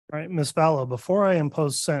All right, Ms. Vallow, before I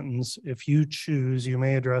impose sentence, if you choose, you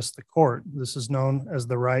may address the court. This is known as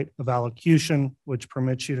the right of allocution, which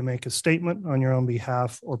permits you to make a statement on your own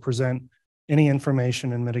behalf or present any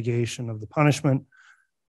information in mitigation of the punishment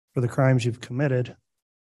for the crimes you've committed.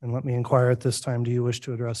 And let me inquire at this time, do you wish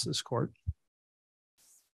to address this court?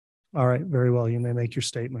 All right, very well. You may make your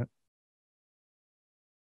statement.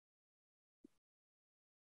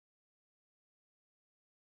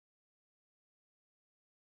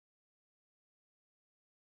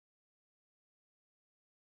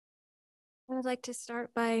 I would like to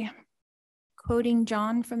start by quoting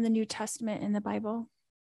John from the New Testament in the Bible.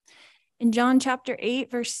 In John chapter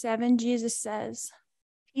 8, verse 7, Jesus says,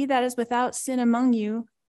 "He that is without sin among you,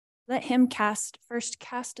 let him first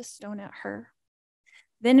cast a stone at her."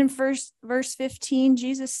 Then in verse 15,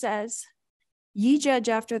 Jesus says, "Ye judge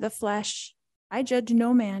after the flesh, I judge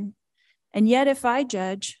no man. And yet if I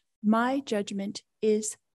judge, my judgment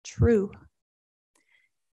is true."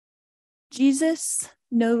 Jesus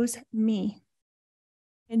knows me,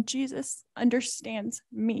 and Jesus understands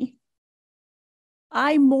me.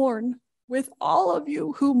 I mourn with all of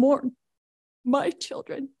you who mourn my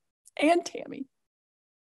children and Tammy.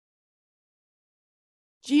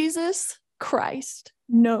 Jesus Christ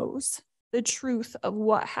knows the truth of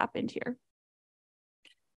what happened here.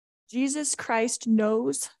 Jesus Christ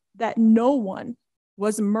knows that no one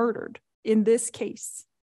was murdered in this case.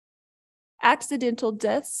 Accidental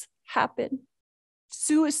deaths happen.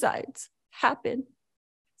 Suicides happen.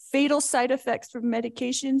 Fatal side effects from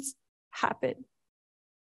medications happen.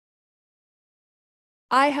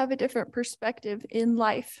 I have a different perspective in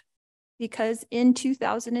life because in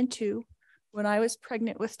 2002, when I was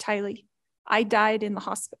pregnant with Tylee, I died in the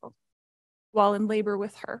hospital while in labor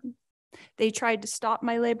with her. They tried to stop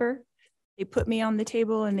my labor. They put me on the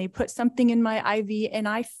table and they put something in my IV, and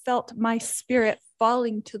I felt my spirit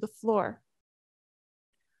falling to the floor.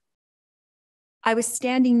 I was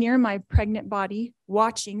standing near my pregnant body,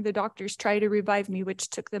 watching the doctors try to revive me, which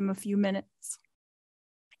took them a few minutes.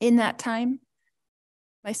 In that time,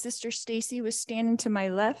 my sister Stacy was standing to my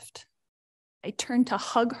left. I turned to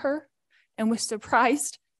hug her and was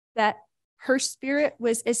surprised that her spirit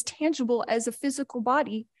was as tangible as a physical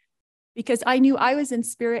body, because I knew I was in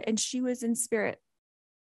spirit and she was in spirit.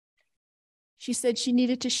 She said she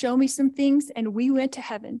needed to show me some things, and we went to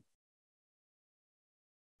heaven.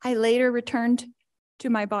 I later returned to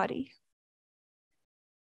my body.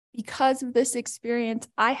 Because of this experience,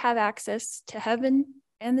 I have access to heaven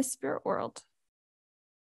and the spirit world.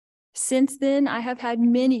 Since then, I have had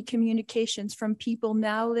many communications from people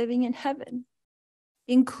now living in heaven,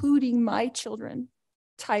 including my children,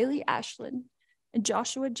 Tylee Ashlyn and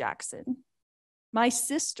Joshua Jackson, my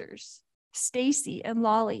sisters, Stacy and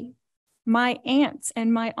Lolly, my aunts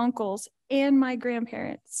and my uncles, and my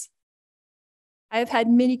grandparents. I have had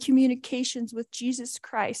many communications with Jesus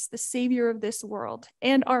Christ, the Savior of this world,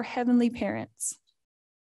 and our heavenly parents.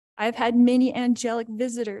 I've had many angelic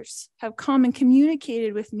visitors have come and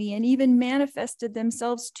communicated with me and even manifested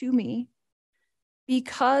themselves to me.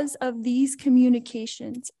 Because of these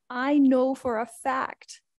communications, I know for a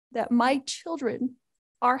fact that my children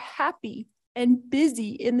are happy and busy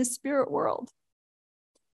in the spirit world.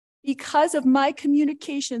 Because of my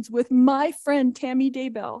communications with my friend Tammy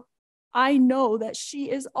Daybell, I know that she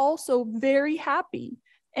is also very happy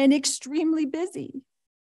and extremely busy.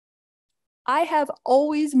 I have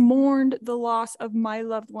always mourned the loss of my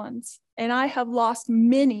loved ones, and I have lost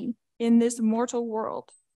many in this mortal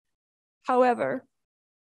world. However,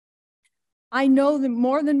 I know them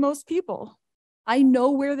more than most people. I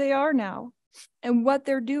know where they are now and what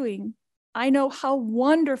they're doing. I know how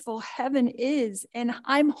wonderful heaven is, and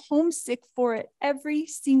I'm homesick for it every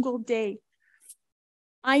single day.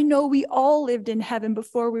 I know we all lived in heaven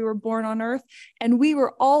before we were born on earth, and we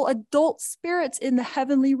were all adult spirits in the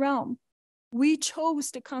heavenly realm. We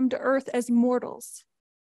chose to come to earth as mortals.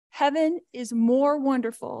 Heaven is more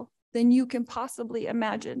wonderful than you can possibly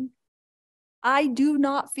imagine. I do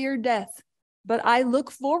not fear death, but I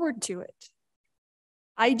look forward to it.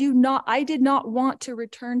 I did not want to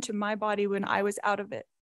return to my body when I was out of it.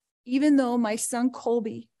 Even though my son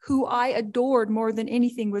Colby, who I adored more than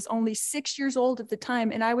anything, was only 6 years old at the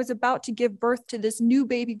time, and I was about to give birth to this new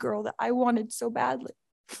baby girl that I wanted so badly.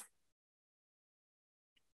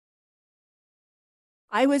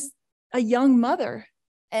 I was a young mother,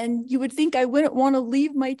 and you would think I wouldn't want to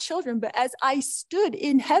leave my children, but as I stood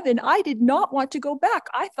in heaven, I did not want to go back.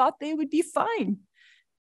 I thought they would be fine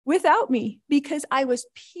without me because I was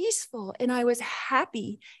peaceful and I was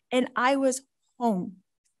happy and I was home.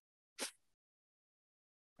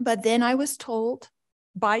 But then I was told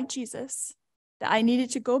by Jesus that I needed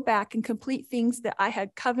to go back and complete things that I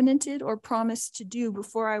had covenanted or promised to do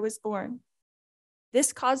before I was born.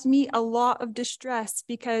 This caused me a lot of distress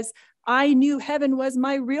because I knew heaven was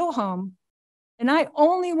my real home, and I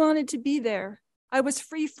only wanted to be there. I was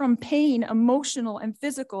free from pain, emotional and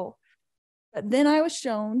physical. But then I was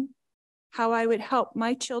shown how I would help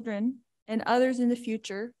my children and others in the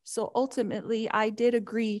future. So ultimately, I did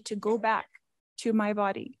agree to go back to my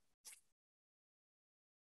body.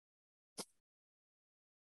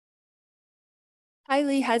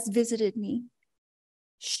 Kylie has visited me.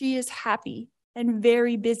 She is happy and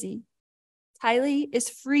very busy. Kylie is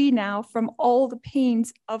free now from all the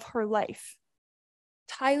pains of her life.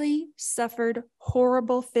 Kylie suffered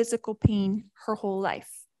horrible physical pain her whole life.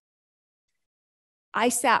 I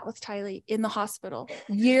sat with Kylie in the hospital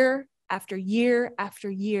year after year after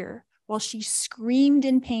year while she screamed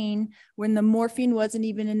in pain when the morphine wasn't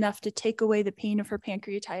even enough to take away the pain of her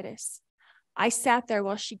pancreatitis. I sat there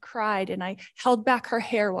while she cried and I held back her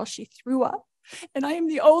hair while she threw up. And I am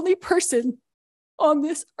the only person on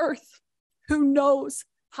this earth who knows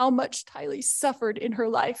how much Kylie suffered in her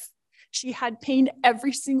life. She had pain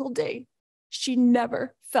every single day. She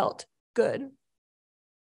never felt good.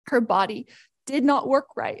 Her body did not work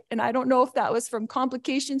right. And I don't know if that was from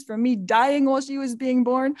complications from me dying while she was being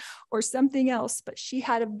born or something else, but she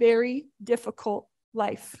had a very difficult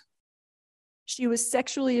life. She was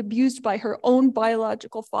sexually abused by her own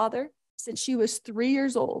biological father since she was 3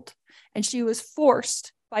 years old, and she was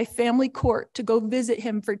forced by family court to go visit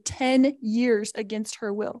him for 10 years against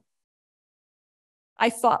her will.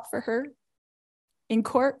 I fought for her in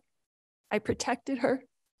court. I protected her.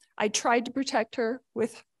 I tried to protect her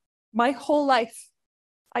with my whole life.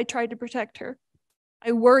 I tried to protect her.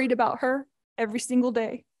 I worried about her every single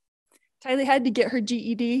day. Kylie had to get her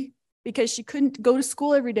GED because she couldn't go to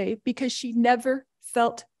school every day because she never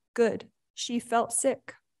felt good. She felt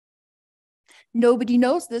sick. Nobody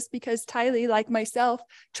knows this because Kylie, like myself,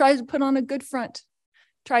 tries to put on a good front,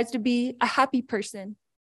 tries to be a happy person,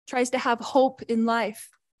 tries to have hope in life,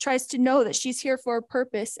 tries to know that she's here for a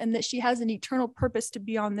purpose and that she has an eternal purpose to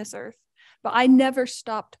be on this earth. But I never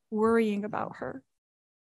stopped worrying about her.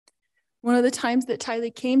 One of the times that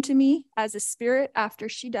Kylie came to me as a spirit after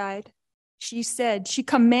she died, she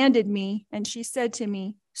commanded me and she said to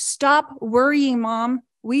me, "Stop worrying, Mom.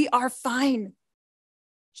 We are fine."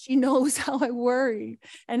 She knows how I worry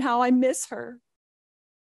and how I miss her.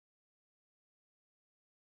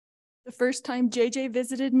 The first time JJ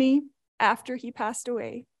visited me after he passed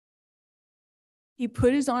away, he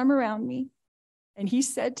put his arm around me and he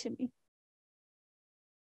said to me,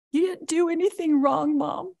 "You didn't do anything wrong,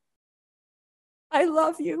 Mom. I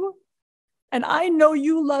love you. And I know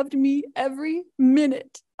you loved me every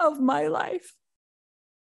minute of my life."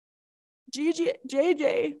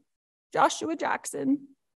 JJ, Joshua Jackson,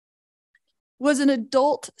 was an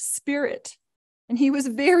adult spirit. And he was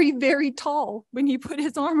very, very tall when he put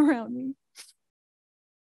his arm around me.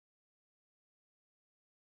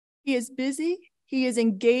 He is busy. He is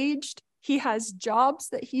engaged. He has jobs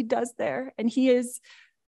that he does there. And he is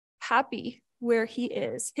happy where he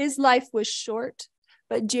is. His life was short,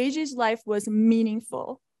 but JJ's life was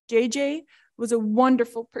meaningful. JJ was a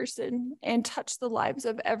wonderful person and touched the lives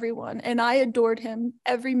of everyone. And I adored him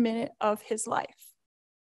every minute of his life.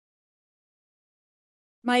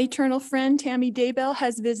 My eternal friend, Tammy Daybell,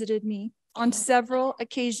 has visited me on several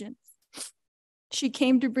occasions. She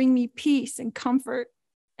came to bring me peace and comfort,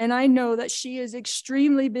 and I know that she is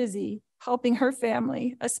extremely busy helping her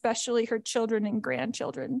family, especially her children and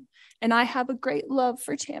grandchildren. And I have a great love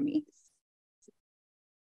for Tammy.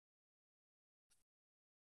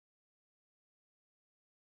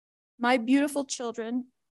 My beautiful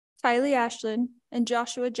children, Kylie Ashlyn and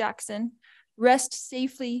Joshua Jackson, rest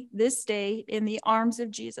safely this day in the arms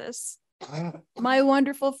of Jesus. My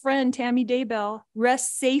wonderful friend, Tammy Daybell,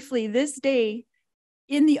 rests safely this day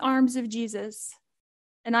in the arms of Jesus.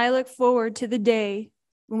 And I look forward to the day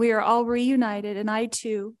when we are all reunited and I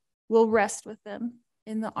too will rest with them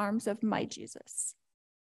in the arms of my Jesus.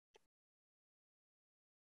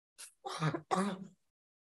 All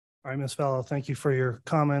right, Ms. Vallow, thank you for your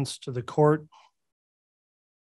comments to the court.